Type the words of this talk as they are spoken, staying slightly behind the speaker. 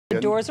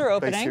The doors are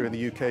opening. Based here in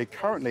the UK,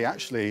 currently,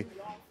 actually,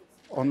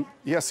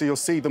 so you'll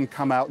see them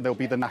come out, there'll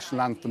be the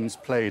national anthems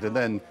played, and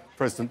then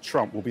President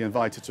Trump will be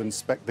invited to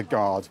inspect the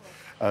guard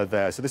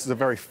there. So this is a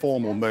very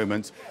formal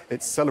moment.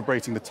 It's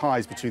celebrating the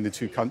ties between the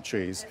two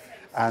countries.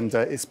 And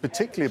it's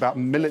particularly about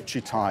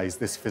military ties,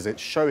 this visit,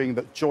 showing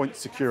that joint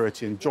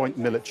security and joint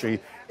military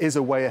is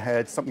a way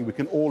ahead, something we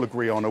can all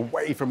agree on,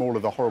 away from all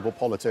of the horrible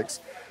politics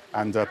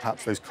and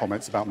perhaps those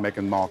comments about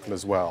Meghan Markle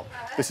as well.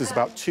 This is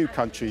about two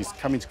countries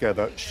coming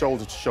together,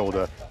 shoulder to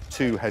shoulder,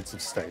 two heads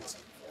of state.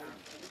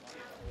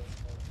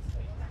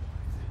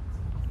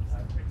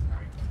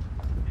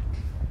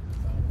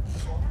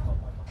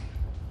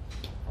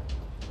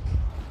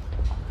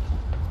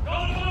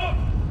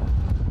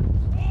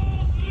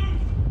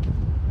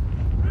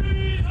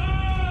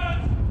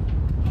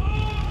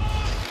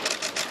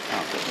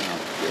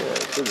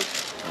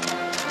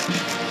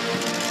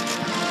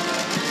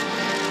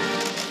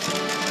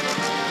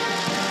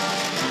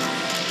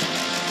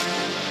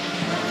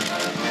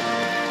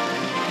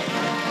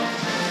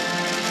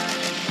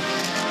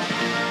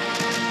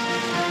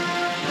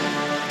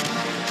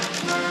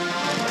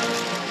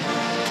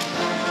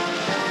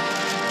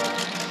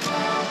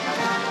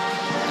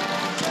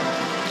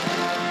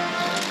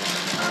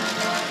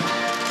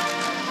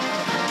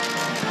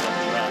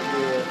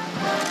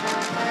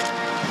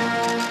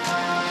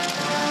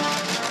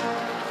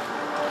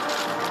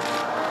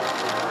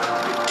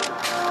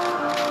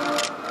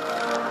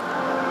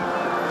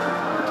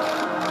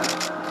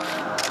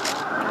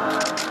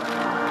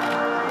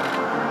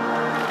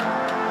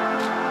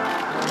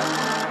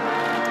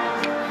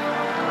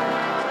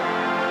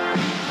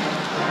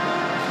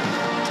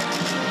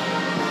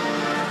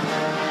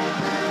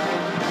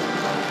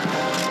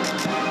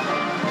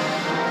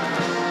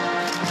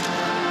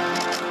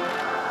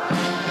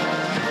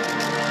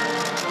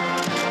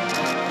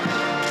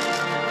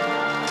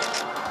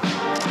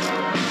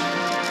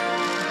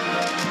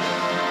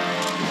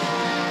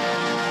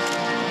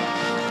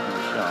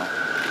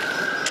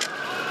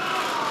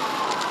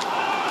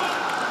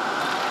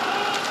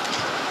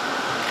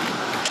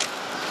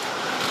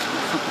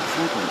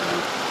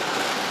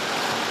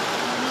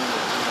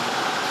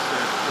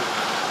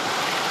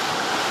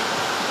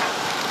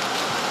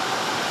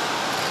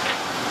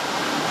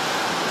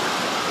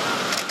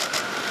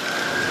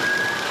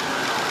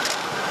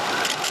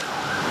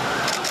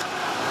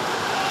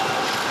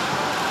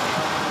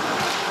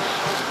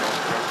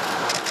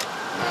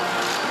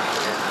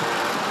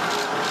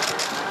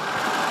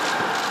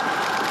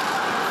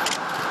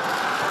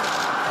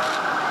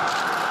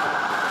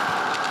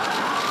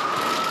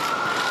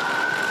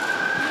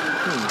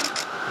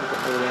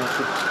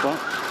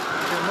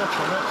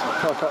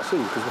 I can't see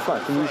because the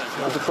flag.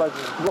 Is the flag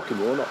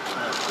rocking or not?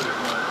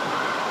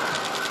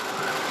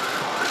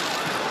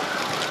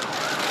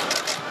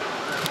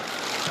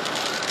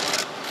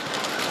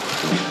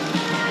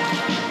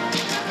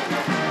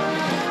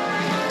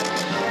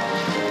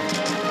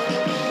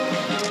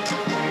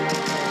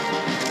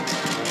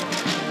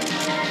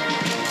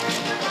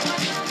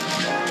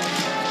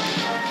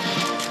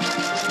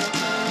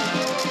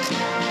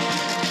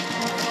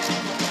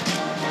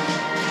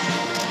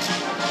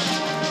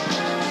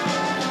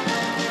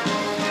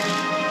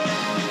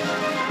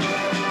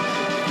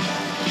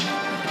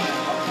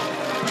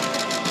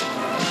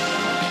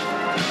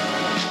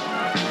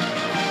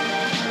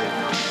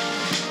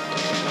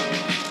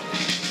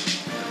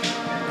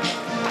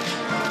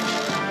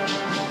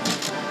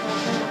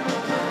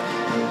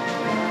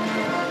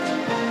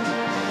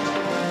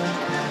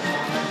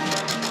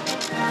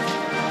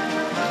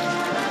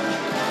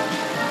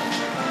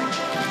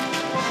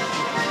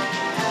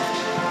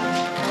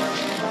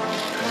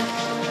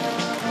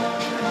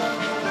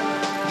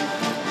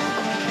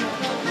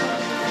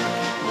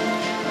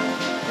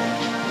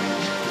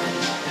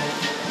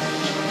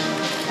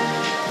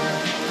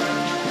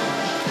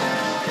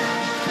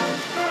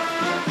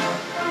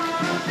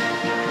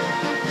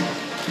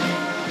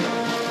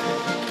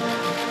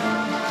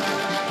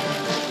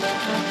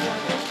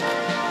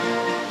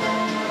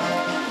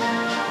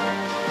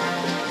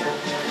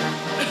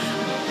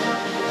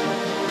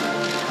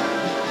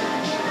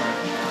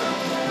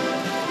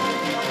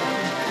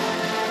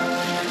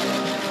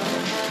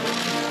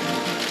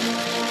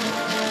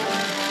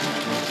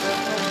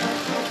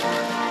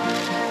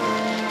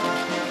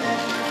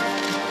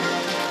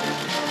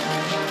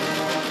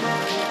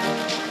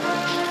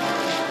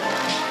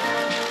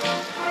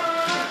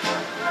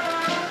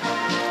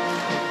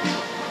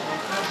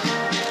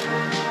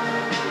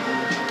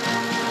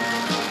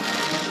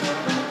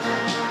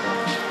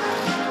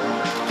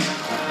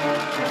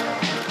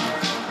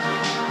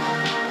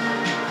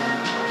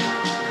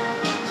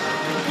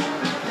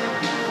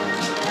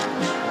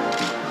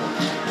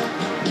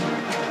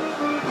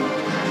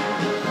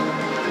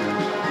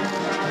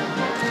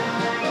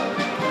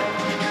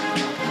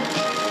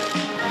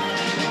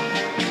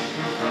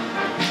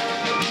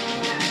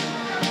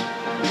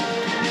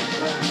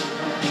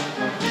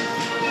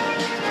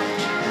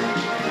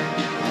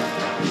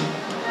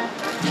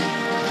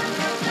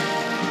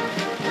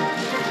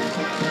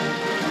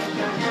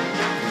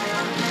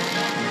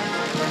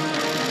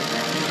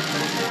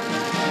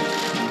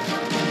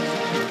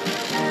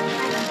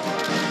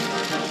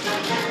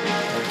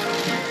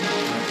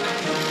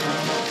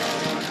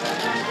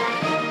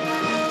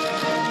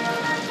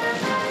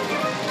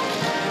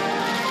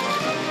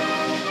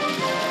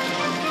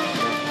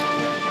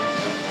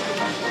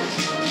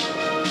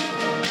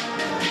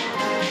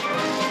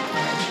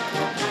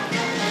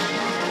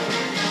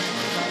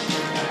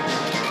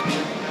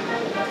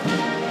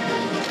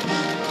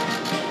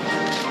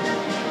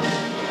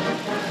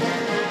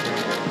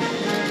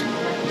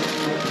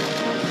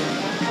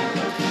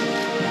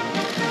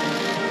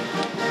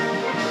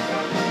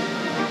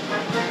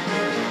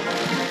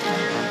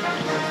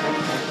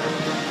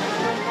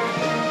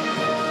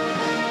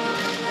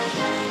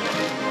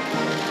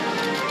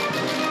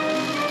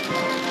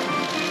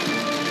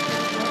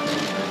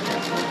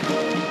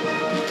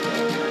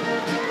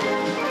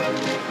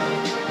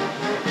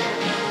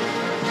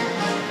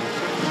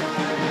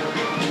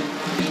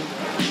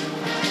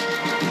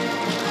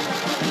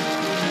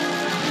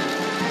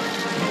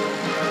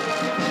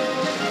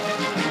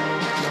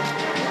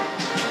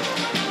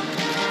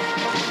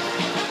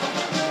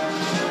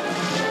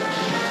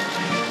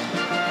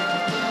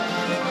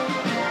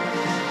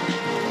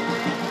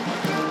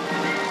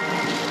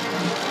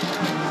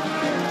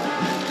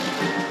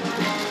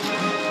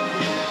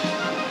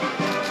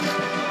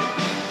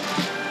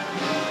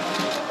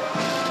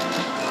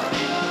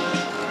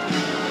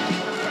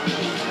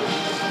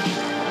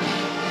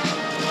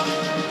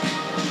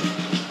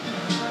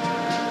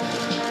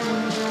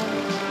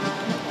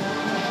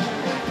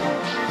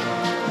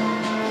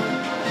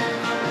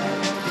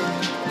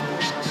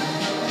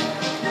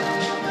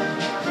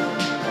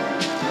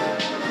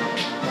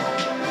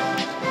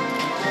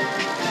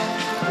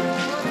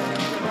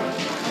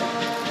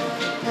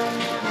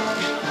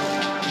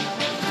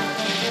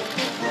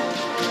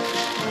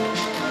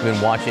 We've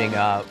been watching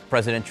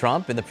President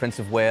Trump and the Prince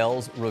of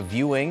Wales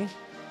reviewing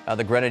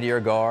the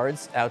Grenadier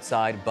Guards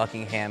outside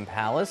Buckingham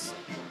Palace.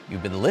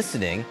 You've been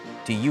listening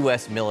to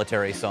U.S.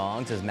 military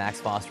songs. As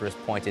Max Phosphorus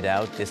pointed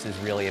out, this is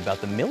really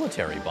about the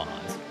military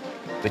bonds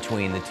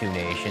between the two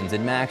nations.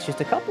 And Max, just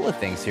a couple of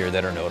things here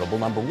that are notable.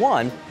 Number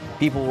one,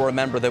 people will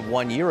remember that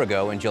 1 year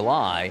ago in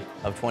July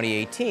of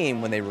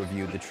 2018, when they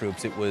reviewed the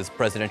troops, it was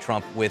President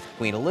Trump with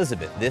Queen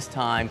Elizabeth. This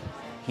time,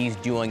 he's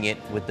doing it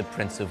with the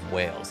Prince of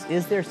Wales.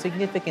 Is there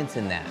significance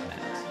in that, Max?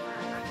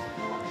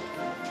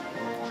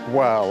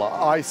 Well,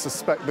 I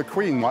suspect the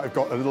Queen might have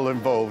got a little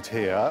involved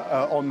here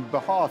on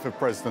behalf of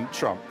President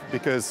Trump,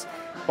 because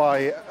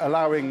by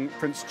allowing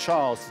Prince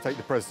Charles to take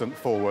the president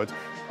forward,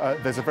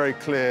 there's a very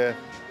clear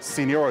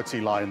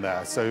seniority line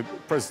there. So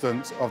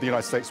President of the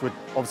United States would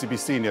obviously be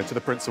senior to the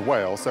Prince of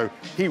Wales, so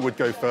he would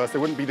go first. There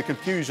wouldn't be the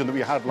confusion that we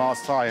had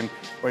last time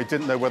where he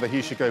didn't know whether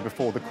he should go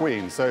before the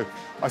Queen. So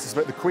I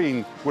suspect the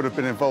Queen would have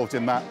been involved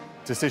in that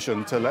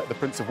decision to let the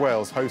Prince of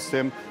Wales host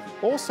him.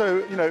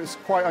 Also, you know, it's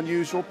quite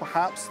unusual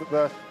perhaps that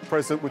the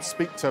president would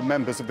speak to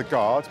members of the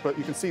Guard, but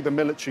you can see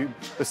the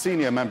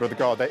senior member of the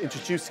Guard, they're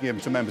introducing him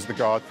to members of the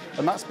Guard,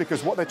 and that's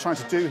because what they're trying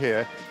to do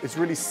here is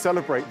really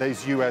celebrate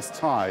those US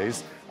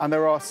ties, and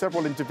there are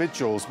several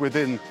individuals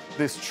within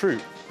this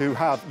troop who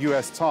have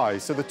US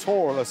ties. So the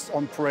tourist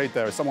on parade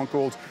there is someone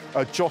called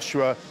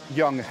Joshua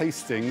Young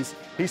Hastings.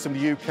 He's from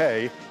the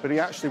UK, but he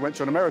actually went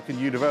to an American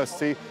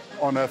university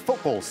on a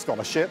football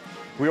scholarship.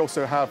 We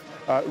also have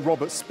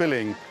Robert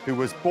Spilling, who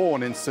was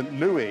born in St.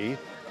 Louis,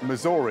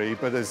 Missouri,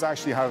 but has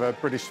actually had a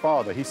British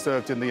father. He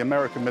served in the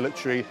American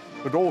military,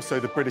 but also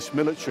the British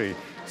military.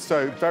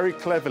 So very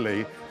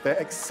cleverly, they're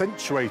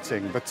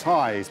accentuating the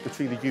ties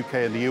between the UK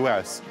and the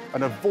US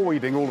and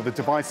avoiding all of the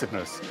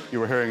divisiveness you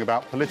were hearing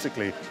about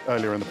politically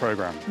earlier in the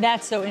program.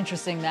 That's so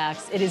interesting,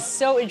 Max. It is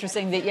so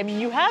interesting that, I mean,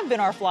 you have been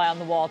our fly on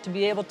the wall to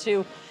be able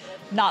to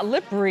not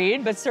lip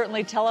read, but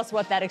certainly tell us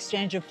what that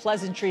exchange of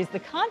pleasantries, the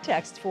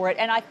context for it.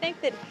 And I think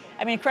that,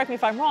 I mean, correct me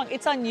if I'm wrong,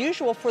 it's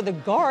unusual for the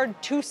Guard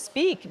to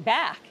speak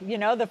back. You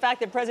know, the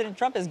fact that President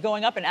Trump is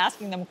going up and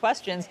asking them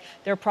questions,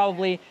 they're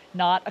probably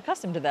not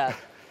accustomed to that.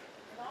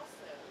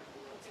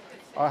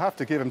 I have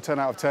to give him 10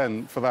 out of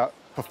 10 for that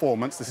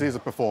performance. This is a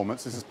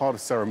performance. This is part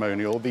of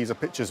ceremonial. These are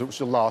pictures which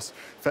will last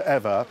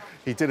forever.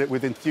 He did it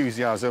with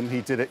enthusiasm.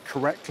 He did it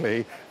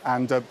correctly.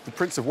 And the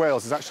Prince of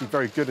Wales is actually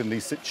very good in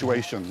these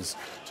situations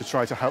to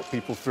try to help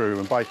people through.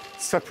 And by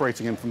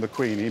separating him from the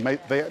Queen,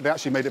 they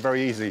actually made it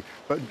very easy.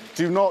 But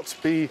do not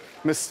be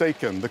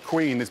mistaken. The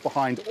Queen is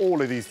behind all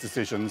of these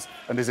decisions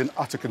and is in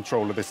utter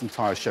control of this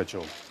entire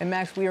schedule. And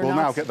Max, we'll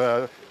now get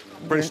the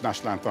British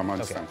national anthem, I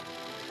understand. Okay.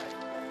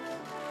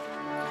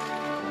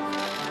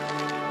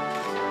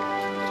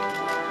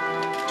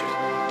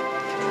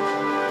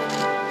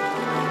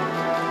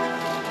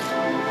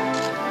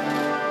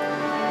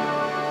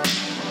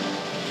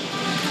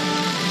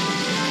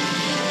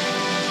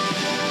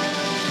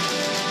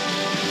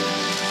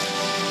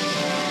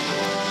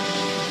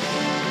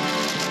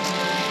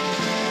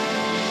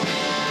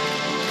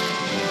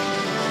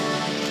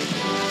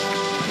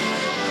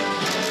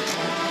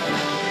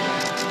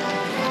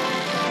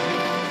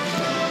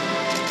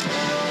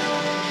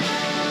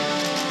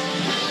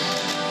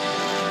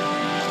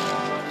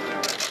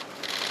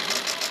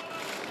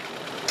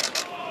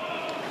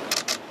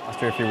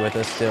 If you're with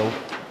us still.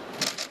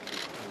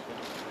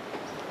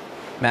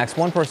 Max,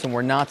 one person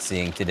we're not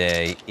seeing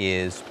today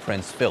is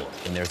Prince Philip,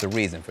 and there's a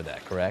reason for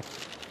that,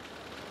 correct?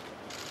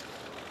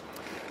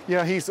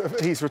 Yeah,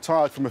 he's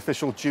retired from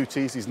official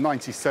duties. He's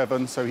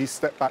 97, so he's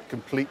stepped back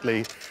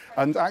completely.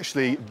 And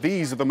actually,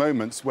 these are the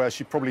moments where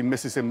she probably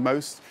misses him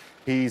most.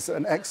 He's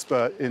an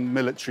expert in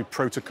military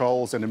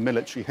protocols and in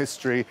military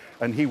history,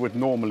 and he would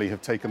normally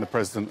have taken the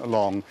president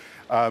along.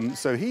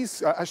 So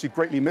he's actually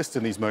greatly missed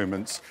in these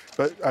moments.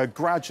 But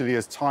gradually,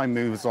 as time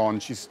moves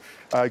on, she's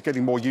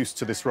getting more used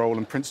to this role,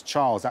 and Prince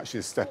Charles actually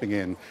is stepping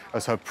in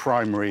as her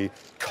primary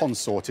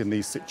consort in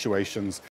these situations.